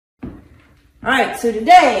All right, so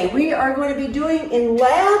today we are going to be doing in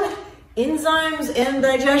lab enzymes and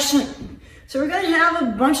digestion. So we're going to have a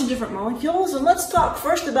bunch of different molecules, and let's talk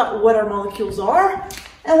first about what our molecules are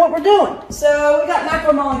and what we're doing. So we got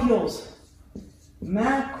macromolecules.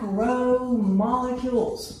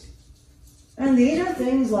 Macromolecules. And these are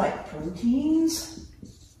things like proteins,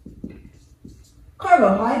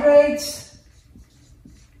 carbohydrates,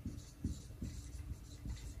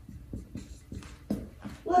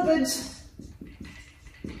 lipids,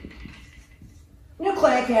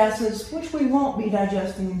 nucleic acids, which we won't be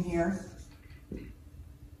digesting in here,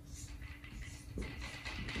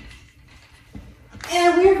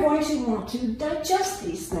 and we're going to want to digest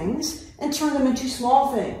these things and turn them into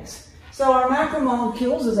small things. So our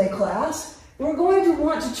macromolecules as a class, we're going to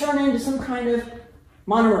want to turn into some kind of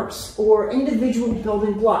monomers or individual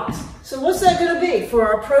building blocks. So what's that going to be? For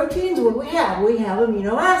our proteins, what do we have? We have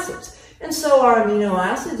amino acids. And so our amino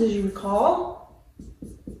acids, as you recall,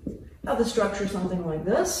 have the structure something like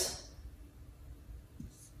this.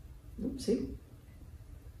 Oopsie.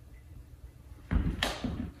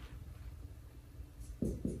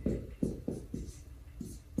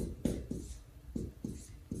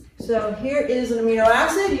 So here is an amino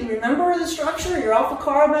acid. You remember the structure, your alpha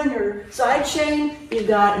carbon, your side chain. You've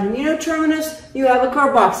got an amino terminus. You have a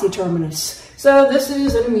carboxy terminus. So this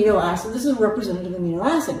is an amino acid. This is a representative amino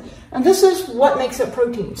acid. And this is what makes up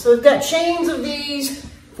protein. So we've got chains of these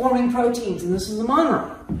forming proteins, and this is the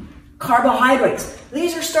monomer. Carbohydrates.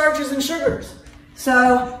 These are starches and sugars.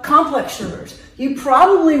 So complex sugars. You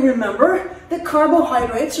probably remember that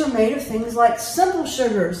carbohydrates are made of things like simple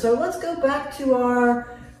sugars. So let's go back to our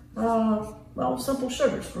simple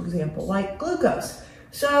sugars, for example, like glucose.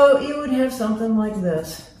 So you would have something like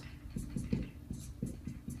this.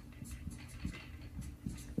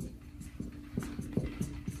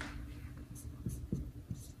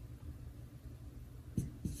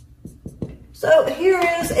 So here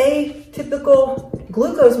is a typical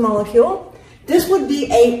glucose molecule. This would be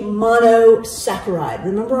a monosaccharide.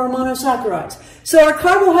 Remember our monosaccharides. So our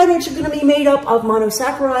carbohydrates are going to be made up of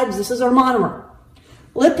monosaccharides. This is our monomer.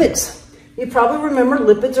 Lipids. You probably remember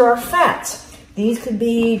lipids are our fats. These could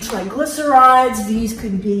be triglycerides. These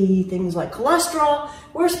could be things like cholesterol.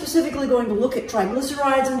 We're specifically going to look at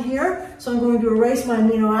triglycerides in here. So I'm going to erase my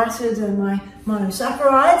amino acids and my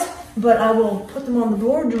monosaccharides, but I will put them on the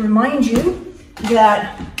board to remind you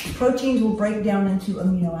that proteins will break down into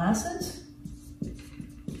amino acids.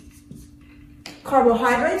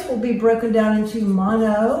 Carbohydrates will be broken down into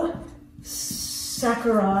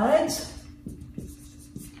monosaccharides.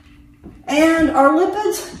 And our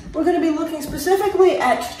lipids, we're going to be looking specifically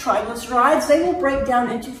at triglycerides. They will break down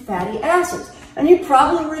into fatty acids. And you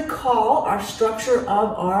probably recall our structure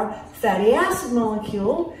of our fatty acid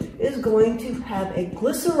molecule is going to have a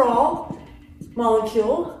glycerol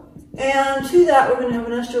molecule. And to that, we're going to have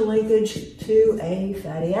an ester linkage to a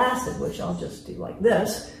fatty acid, which I'll just do like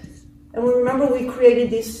this. And we remember we created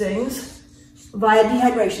these things via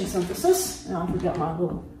dehydration synthesis. Now we've got my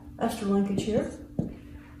little ester linkage here.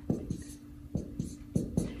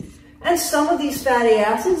 And some of these fatty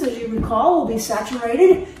acids, as you recall, will be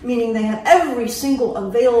saturated, meaning they have every single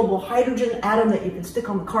available hydrogen atom that you can stick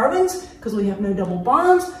on the carbons, because we have no double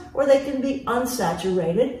bonds, or they can be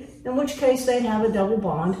unsaturated, in which case they have a double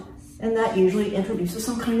bond, and that usually introduces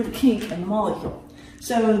some kind of kink in the molecule.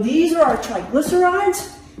 So these are our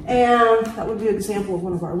triglycerides, and that would be an example of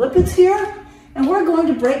one of our lipids here. And we're going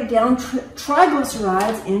to break down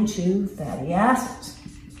triglycerides into fatty acids.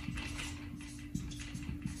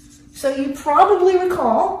 So you probably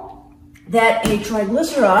recall that a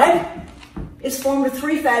triglyceride is formed of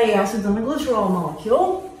 3 fatty acids on the glycerol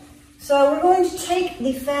molecule. So we're going to take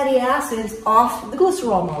the fatty acids off the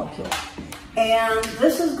glycerol molecule. And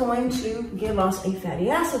this is going to give us a fatty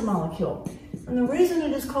acid molecule. And the reason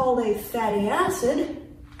it is called a fatty acid,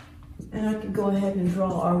 and I could go ahead and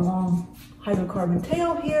draw our long hydrocarbon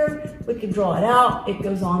tail here. We could draw it out. It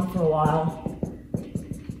goes on for a while.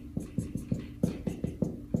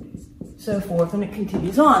 So forth, and it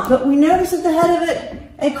continues on. But we notice at the head of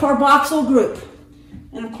it a carboxyl group.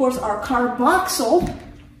 And of course, our carboxyl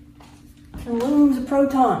can lose a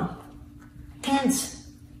proton, hence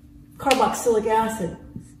carboxylic acid.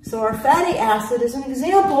 So our fatty acid is an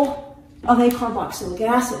example of a carboxylic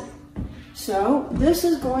acid. So this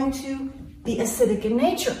is going to be acidic in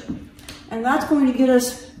nature. And that's going to get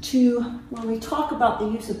us to, when we talk about the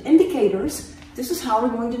use of indicators, this is how we're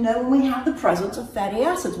going to know when we have the presence of fatty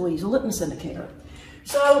acids. We'll use a litmus indicator.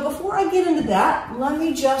 So before I get into that, let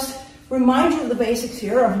me just remind you of the basics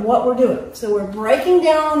here of what we're doing. So we're breaking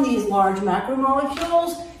down these large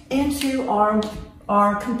macromolecules into our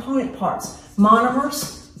are component parts,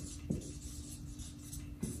 monomers.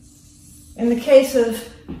 In the case of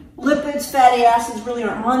lipids, fatty acids really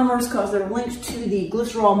aren't monomers because they're linked to the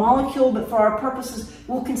glycerol molecule, but for our purposes,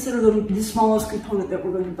 we'll consider them the smallest component that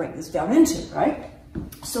we're going to break this down into, right?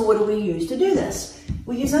 So what do we use to do this?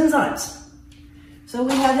 We use enzymes. So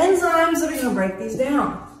we have enzymes that are going to break these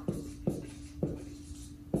down.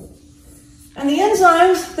 And the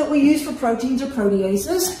enzymes that we use for proteins are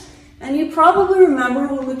proteases. And you probably remember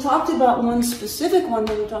when we talked about one specific one,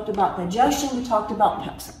 when we talked about digestion, we talked about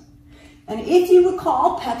pepsin. And if you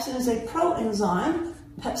recall, pepsin is a proenzyme,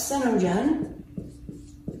 pepsinogen,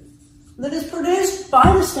 that is produced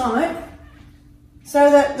by the stomach so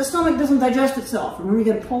that the stomach doesn't digest itself. Remember,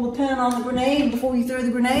 you got to pull the pin on the grenade before you throw the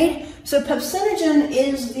grenade. So pepsinogen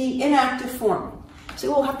is the inactive form. So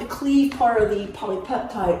we'll have to cleave part of the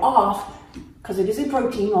polypeptide off because it is a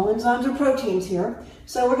protein. All enzymes are proteins here.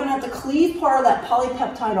 So we're going to have to cleave part of that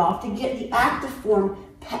polypeptide off to get the active form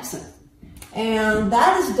pepsin. And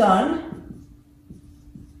that is done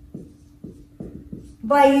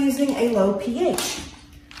by using a low pH.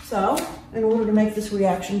 So in order to make this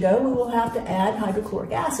reaction go, we will have to add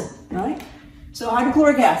hydrochloric acid, right? So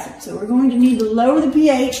hydrochloric acid. So we're going to need to lower the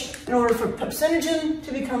pH in order for pepsinogen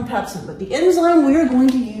to become pepsin. But the enzyme we are going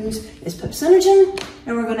to use is pepsinogen,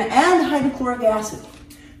 and we're going to add hydrochloric acid.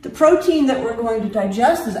 The protein that we're going to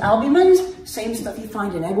digest is albumins, same stuff you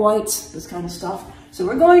find in egg whites, this kind of stuff. So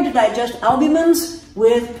we're going to digest albumins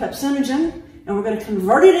with pepsinogen, and we're going to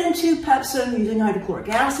convert it into pepsin using hydrochloric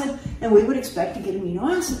acid, and we would expect to get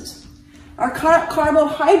amino acids. Our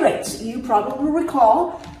carbohydrates, you probably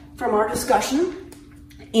recall from our discussion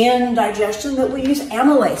in digestion that we use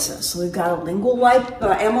amylases. So we've got a lingual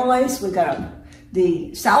amylase, we've got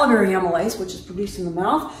the salivary amylase, which is produced in the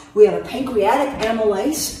mouth. We have a pancreatic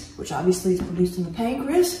amylase, which obviously is produced in the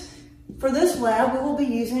pancreas. For this lab, we will be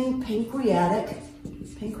using pancreatic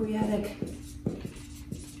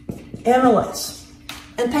amylase.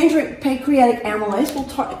 And pancreatic amylase will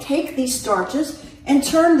take these starches and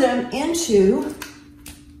turn them into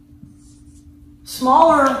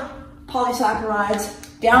smaller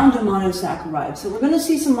polysaccharides down to monosaccharides. So we're going to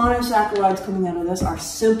see some monosaccharides coming out of this, our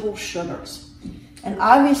simple sugars. And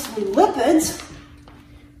obviously lipids,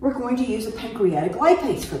 we're going to use a pancreatic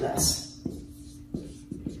lipase for this.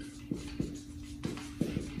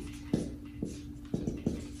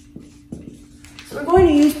 So we're going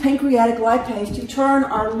to use pancreatic lipase to turn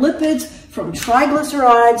our lipids from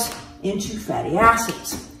triglycerides into fatty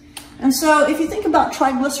acids. And so if you think about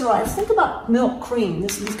triglycerides, think about milk, cream,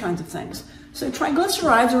 these kinds of things. So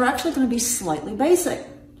triglycerides are actually going to be slightly basic.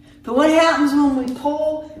 But what happens when we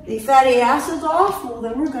pull the fatty acids off? Well,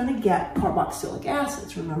 then we're going to get carboxylic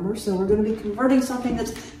acids, remember? So we're going to be converting something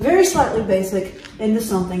that's very slightly basic into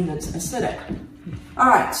something that's acidic. All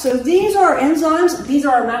right, so these are enzymes. These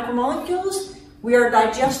are our macromolecules. We are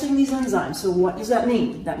digesting these enzymes. So what does that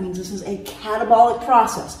mean? That means this is a catabolic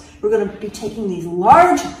process. We're going to be taking these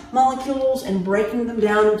large molecules and breaking them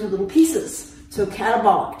down into little pieces. So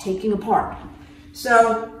catabolic, taking apart.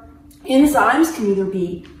 So enzymes can either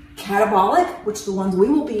be catabolic, which the ones we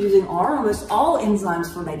will be using are. Almost all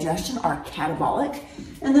enzymes for digestion are catabolic.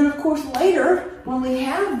 And then, of course, later, when we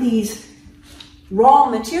have these raw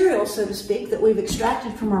materials, so to speak, that we've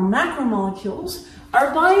extracted from our macromolecules,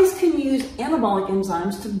 our bodies can use anabolic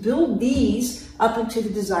enzymes to build these up into the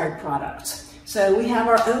desired products. So we have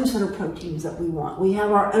our own set of proteins that we want. We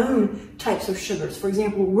have our own types of sugars. For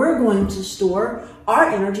example, we're going to store our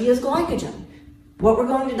energy as glycogen. What we're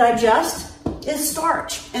going to digest is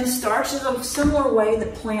starch. And starch is a similar way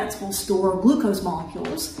that plants will store glucose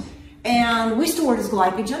molecules. And we store it as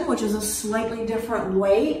glycogen, which is a slightly different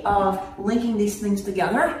way of linking these things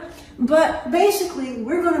together. But basically,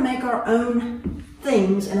 we're going to make our own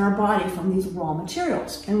things in our body from these raw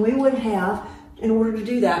materials. And we would have, in order to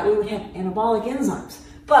do that, we would have anabolic enzymes.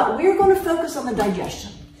 But we're going to focus on the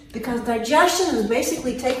digestion, because digestion is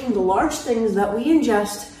basically taking the large things that we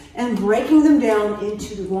ingest and breaking them down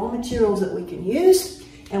into the raw materials that we can use.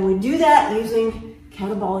 And we do that using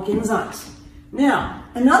catabolic enzymes. Now,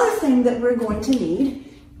 another thing that we're going to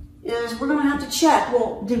need is we're going to have to check,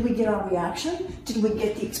 well, did we get our reaction? Did we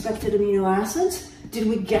get the expected amino acids? Did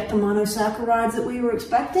we get the monosaccharides that we were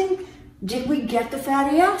expecting? Did we get the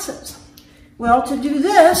fatty acids? Well, to do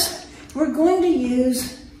this, we're going to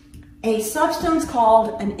use a substance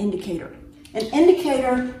called an indicator. An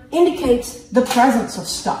indicator indicates the presence of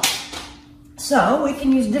stuff. So we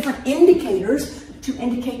can use different indicators to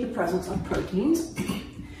indicate the presence of proteins.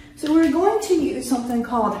 So we're going to use something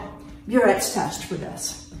called Buret's test for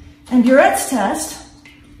this. And Buret's test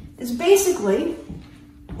is basically,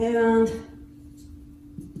 and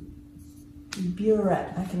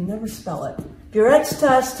burette. I can never spell it. Burette's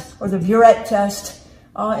test, or the burette test,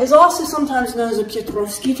 is also sometimes known as a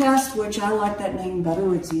Piotrowski test, which I like that name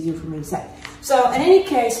better. It's easier for me to say. So in any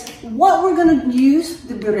case, what we're going to use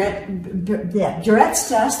the Burette's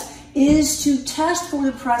test is to test for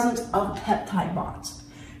the presence of peptide bonds.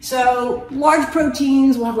 So large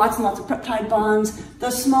proteins will have lots and lots of peptide bonds. The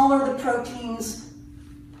smaller the proteins,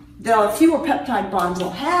 the fewer peptide bonds they'll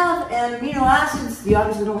have, and amino acids, they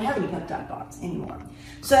obviously don't have any peptide bonds anymore.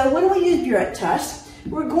 So when we use Burette test,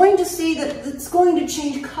 we're going to see that it's going to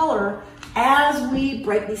change color as we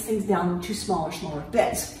break these things down into smaller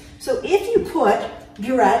bits. So if you put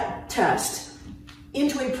Burette test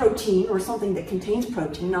into a protein or something that contains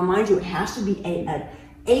protein, now mind you, it has to be an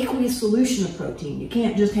aqueous solution of protein. You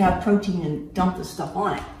can't just have protein and dump this stuff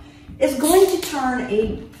on it. It's going to turn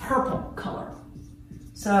a purple color.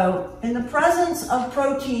 So in the presence of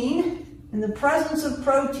protein,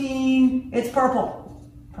 it's purple.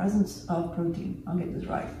 Presence of protein, I'll get this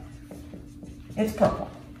right. It's purple.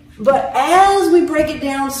 But as we break it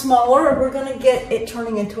down smaller, we're going to get it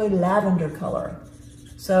turning into a lavender color.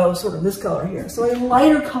 So sort of this color here. So a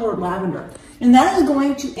lighter colored lavender. And that is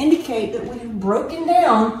going to indicate that we've broken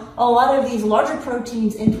down a lot of these larger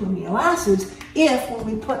proteins into amino acids if, when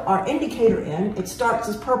we put our indicator in, it starts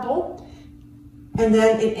as purple and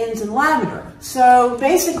then it ends in lavender. So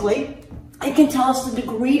basically, it can tell us the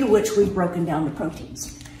degree to which we've broken down the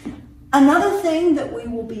proteins. Another thing that we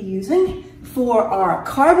will be using for our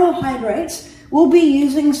carbohydrates, we'll be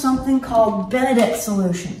using something called Benedict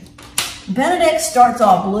solution. Benedict starts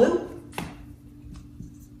off blue.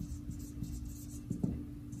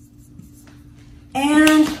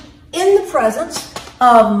 And in the presence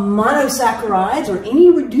of monosaccharides or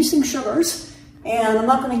any reducing sugars, and I'm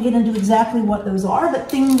not going to get into exactly what those are,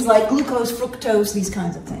 but things like glucose, fructose, these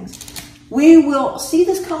kinds of things, we will see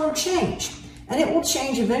this color change. And it will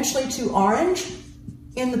change eventually to orange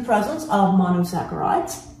in the presence of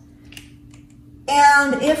monosaccharides.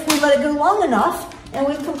 And if we let it go long enough, and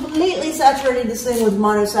we've completely saturated this thing with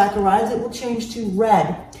monosaccharides, it will change to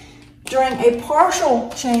red. During a partial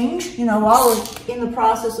change, while we're in the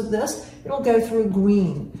process of this, it'll go through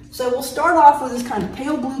green. So we'll start off with this kind of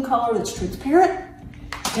pale blue color that's transparent,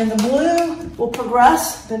 and the blue will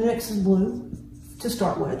progress. Benedict's is blue to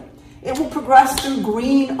start with. It will progress through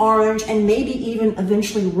green, orange, and maybe even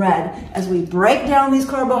eventually red as we break down these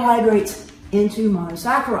carbohydrates into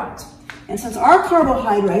monosaccharides. And since our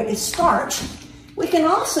carbohydrate is starch, we can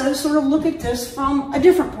also sort of look at this from a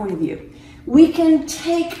different point of view. We can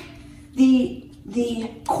take the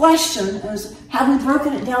question as, have we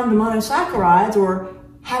broken it down to monosaccharides or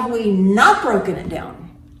have we not broken it down?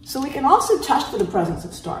 So we can also test for the presence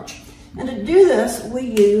of starch. And to do this, we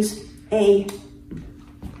use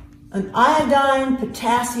an iodine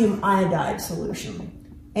potassium iodide solution.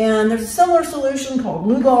 And there's a similar solution called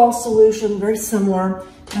Lugol solution, very similar.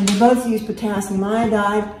 And we both use potassium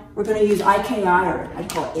iodide. We're going to use IKI, or I'd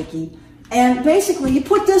call it icky. And basically, you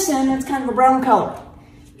put this in, and it's kind of a brown color.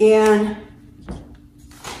 And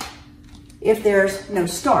if there's no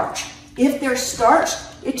starch. If there's starch,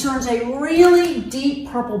 it turns a really deep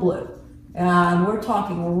purple blue. And we're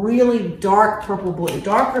talking really dark purple blue,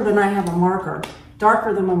 darker than I have a marker.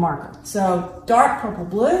 Darker than my marker. So dark purple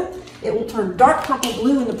blue, it will turn dark purple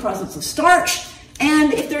blue in the presence of starch,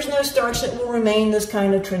 and if there's no starch, it will remain this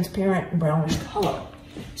kind of transparent brownish color.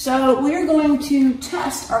 So we're going to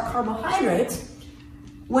test our carbohydrates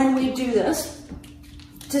when we do this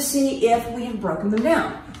to see if we have broken them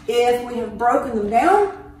down. If we have broken them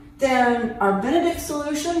down, then our Benedict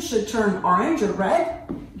solution should turn orange or red.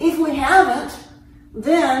 If we haven't,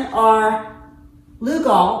 then our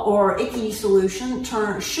Lugol or icky solution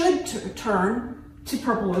should turn to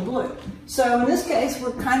purple or blue. So in this case,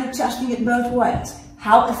 we're kind of testing it both ways,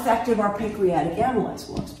 how effective our pancreatic amylase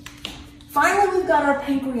was. Finally, we've got our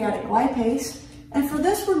pancreatic lipase, and for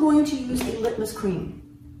this, we're going to use a litmus cream.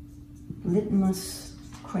 Litmus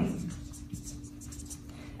cream.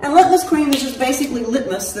 And litmus cream is just basically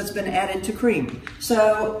litmus that's been added to cream.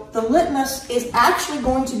 So the litmus is actually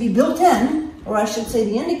going to be built in, or I should say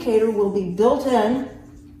the indicator will be built in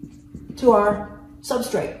to our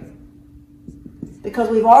substrate, because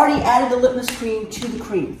we've already added the litmus cream to the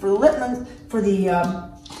cream. For the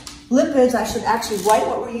lipids, I should actually write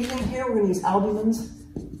what we're using here. We're going to use albumins.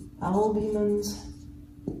 Albumins.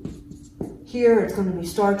 Here it's going to be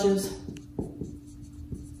starches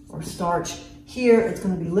or starch. Here it's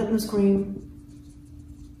going to be litmus cream,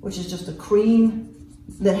 which is just a cream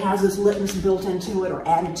that has this litmus built into it or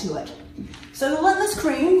added to it. So the litmus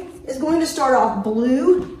cream is going to start off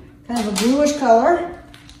blue, kind of a bluish color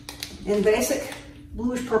in basic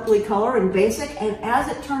bluish purpley color in basic, and as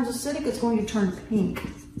it turns acidic, it's going to turn pink.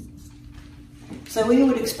 So we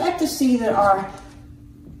would expect to see that our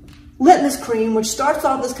litmus cream, which starts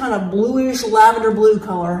off this kind of bluish lavender blue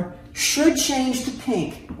color, should change to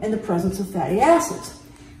pink in the presence of fatty acids.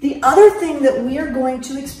 The other thing that we are going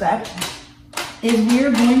to expect is we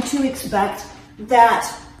are going to expect that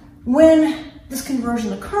when this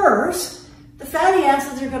conversion occurs, the fatty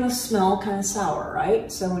acids are going to smell kind of sour,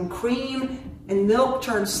 right? So when cream and milk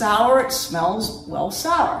turn sour, it smells, well,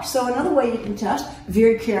 sour. So another way you can test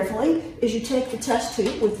very carefully is you take the test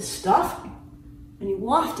tube with the stuff and you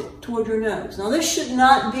waft it toward your nose. Now this should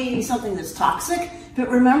not be something that's toxic, but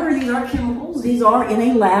remember these are chemicals, these are in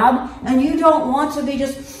a lab, and you don't want to be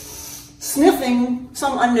just sniffing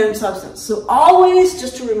some unknown substance. So always,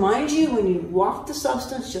 just to remind you, when you waft the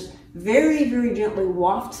substance, just very, very gently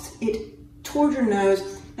waft it toward your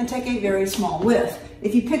nose and take a very small whiff.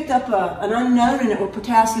 If you picked up an unknown and it were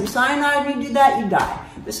potassium cyanide and you do that, you die.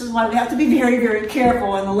 This is why we have to be very, very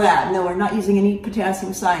careful in the lab. No, we're not using any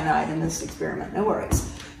potassium cyanide in this experiment, no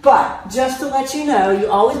worries. But just to let you know, you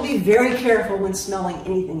always be very careful when smelling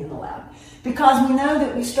anything in the lab. Because we know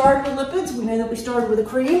that we started with lipids, we know that we started with a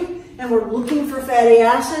cream, and we're looking for fatty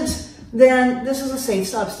acids, then this is a safe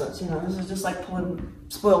substance. You know, this is just like pulling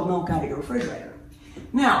spoiled milk out of your refrigerator.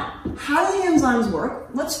 Now, how do the enzymes work?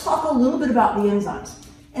 Let's talk a little bit about the enzymes.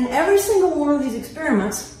 In every single one of these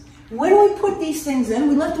experiments, when we put these things in,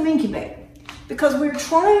 we let them incubate because we're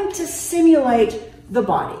trying to simulate the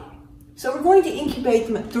body. So we're going to incubate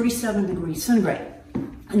them at 37 degrees centigrade.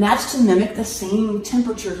 And that's to mimic the same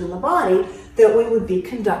temperatures in the body that we would be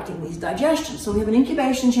conducting these digestions. So we have an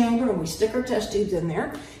incubation chamber and we stick our test tubes in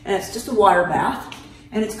there, and it's just a water bath.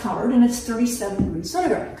 And it's covered, and it's 37 degrees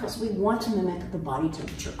centigrade because we want to mimic the body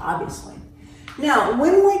temperature, obviously. Now,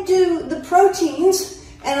 when we do the proteins,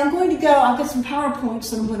 and I'm going to go, I've got some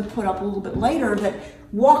PowerPoints that I'm going to put up a little bit later that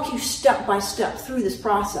walk you step by step through this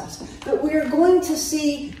process. But we are going to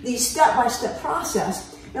see the step-by-step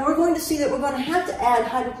process, and we're going to see that we're going to have to add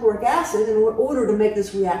hydrochloric acid in order to make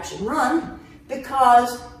this reaction run,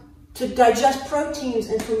 because to digest proteins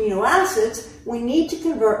into amino acids, we need to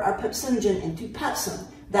convert our pepsinogen into pepsin.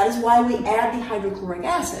 That is why we add the hydrochloric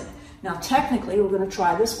acid. Now, technically, we're going to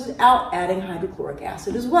try this without adding hydrochloric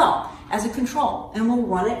acid as well as a control. And we'll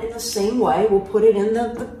run it in the same way. We'll put it in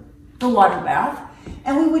the water bath.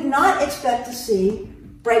 And we would not expect to see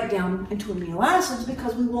breakdown into amino acids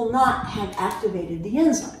because we will not have activated the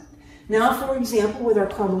enzyme. Now, for example, with our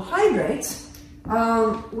carbohydrates,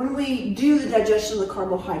 when we do the digestion of the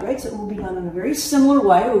carbohydrates, it will be done in a very similar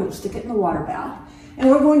way. We're going to stick it in the water bath, and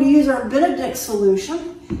we're going to use our Benedict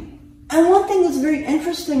solution. And one thing that's very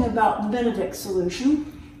interesting about the Benedict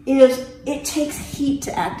solution is it takes heat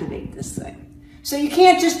to activate this thing. So you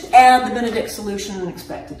can't just add the Benedict solution and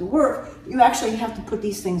expect it to work. You actually have to put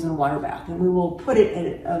these things in a water bath, and we will put it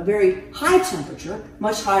at a very high temperature,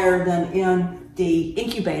 much higher than in the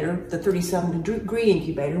incubator, the 37-degree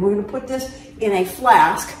incubator. We're going to put this in a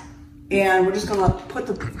flask, and we're just going to put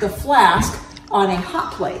the flask on a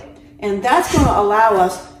hot plate. And that's going to allow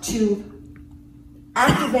us to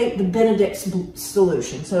activate the Benedict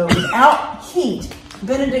solution. So without heat,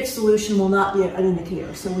 Benedict solution will not be an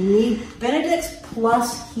indicator. So we need Benedict's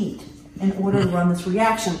plus heat in order to run this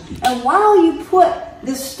reaction. And while you put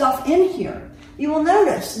this stuff in here, you will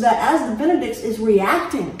notice that as the Benedict's is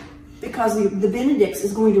reacting, because the Benedict's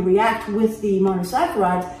is going to react with the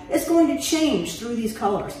monosaccharides, it's going to change through these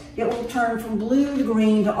colors. It will turn from blue to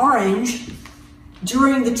green to orange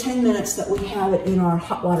during the 10 minutes that we have it in our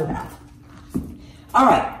hot water bath. All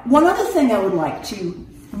right, one other thing I would like to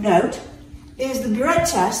note is the Burette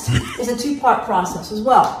test is a two-part process as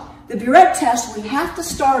well. The Burette test, we have to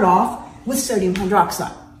start off with sodium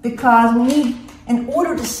hydroxide because we need, in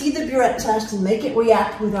order to see the Burette test and make it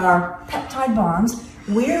react with our peptide bonds,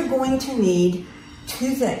 we're going to need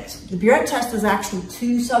two things. The Burette test is actually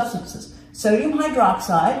two substances. Sodium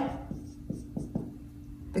hydroxide,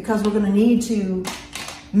 because we're going to need to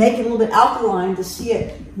make it a little bit alkaline to see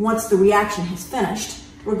it once the reaction has finished.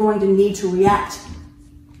 We're going to need to react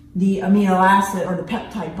the amino acid or the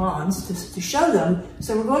peptide bonds to show them.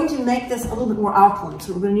 So we're going to make this a little bit more alkaline.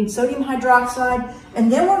 So we're going to need sodium hydroxide,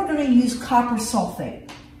 and then we're going to use copper sulfate.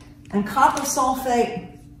 And copper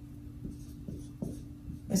sulfate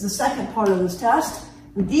is the second part of this test.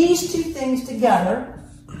 And these two things together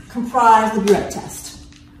comprise the Burette test.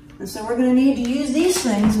 And so we're going to need to use these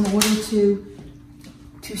things in order to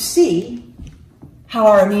see how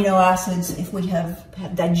our amino acids, if we have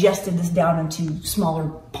digested this down into smaller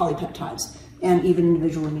polypeptides and even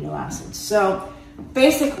individual amino acids. So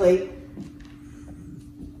basically,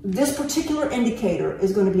 this particular indicator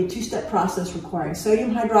is going to be a two-step process requiring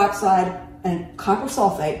sodium hydroxide and copper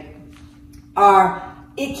sulfate. Our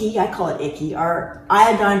ICI, I call it ICI, our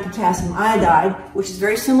iodine potassium iodide, which is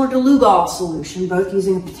very similar to Lugol solution, both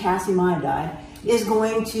using a potassium iodide, is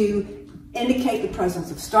going to indicate the presence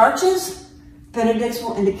of starches. Benedict's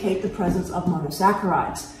will indicate the presence of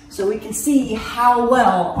monosaccharides. So we can see how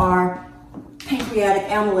well our pancreatic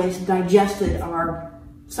amylase digested our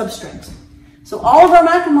substrates. So all of our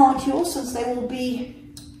macromolecules, since they will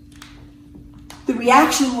be, the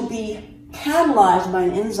reaction will be catalyzed by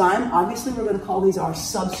an enzyme. Obviously, we're going to call these our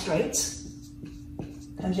substrates.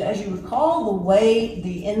 As you recall, the way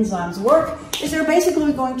the enzymes work is they're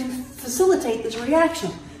basically going to facilitate this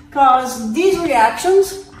reaction, because these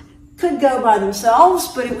reactions could go by themselves,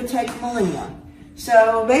 but it would take millennia.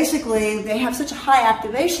 So basically, they have such a high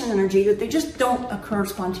activation energy that they just don't occur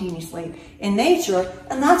spontaneously in nature,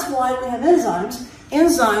 and that's why we have enzymes.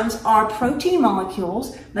 Enzymes are protein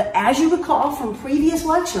molecules that, as you recall from previous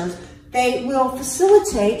lectures, they will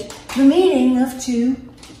facilitate the meeting of two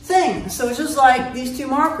things. So it's just like these two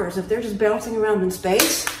markers. If they're just bouncing around in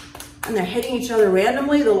space and they're hitting each other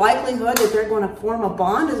randomly, the likelihood that they're going to form a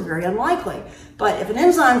bond is very unlikely. But if an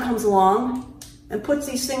enzyme comes along and puts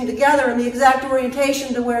these things together in the exact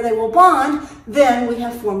orientation to where they will bond, then we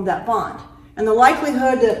have formed that bond. And the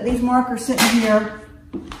likelihood that these markers sitting here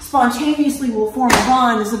spontaneously will form a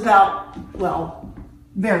bond is about, well,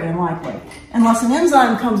 very unlikely, unless an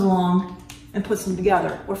enzyme comes along and puts them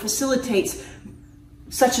together or facilitates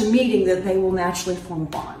such a meeting that they will naturally form a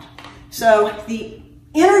bond. So the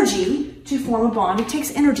energy to form a bond, it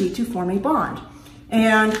takes energy to form a bond.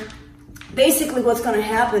 And basically what's going to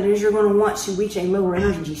happen is you're going to want to reach a lower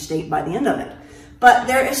energy state by the end of it. But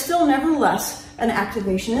there is still nevertheless an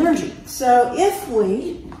activation energy. So if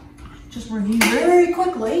we just review very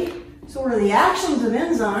quickly sort of the actions of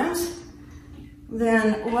enzymes,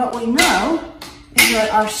 then what we know is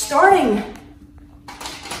that our starting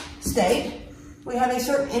state, we have a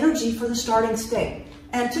certain energy for the starting state.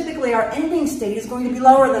 And typically our ending state is going to be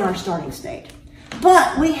lower than our starting state.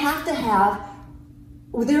 But we have to have,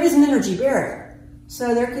 well, there is an energy barrier.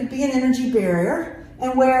 So there could be an energy barrier.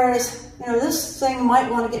 And whereas, this thing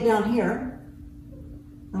might want to get down here,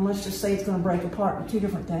 and let's just say it's going to break apart into two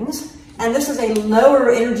different things. And this is a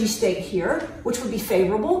lower energy state here, which would be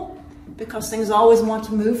favorable, because things always want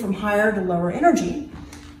to move from higher to lower energy.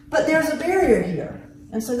 But there's a barrier here.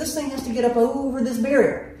 And so this thing has to get up over this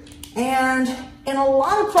barrier. And in a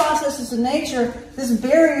lot of processes in nature, this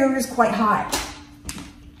barrier is quite high.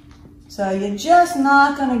 So you're just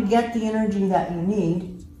not going to get the energy that you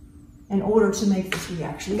need in order to make this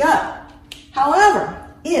reaction go.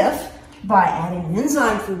 However, if by adding an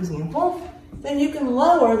enzyme, for example, then you can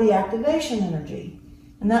lower the activation energy.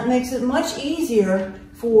 And that makes it much easier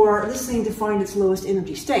for this thing to find its lowest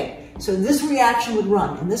energy state. So this reaction would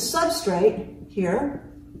run, and this substrate here,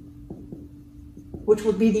 which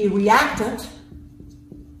would be the reactant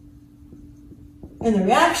in the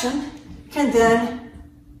reaction, can then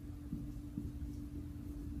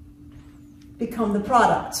become the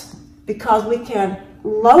product, because we can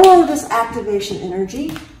lower this activation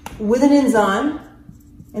energy with an enzyme,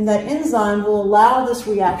 and that enzyme will allow this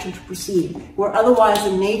reaction to proceed, where otherwise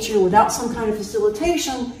in nature, without some kind of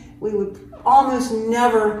facilitation, we would almost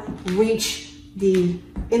never reach the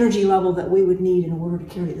energy level that we would need in order to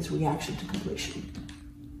carry this reaction to completion.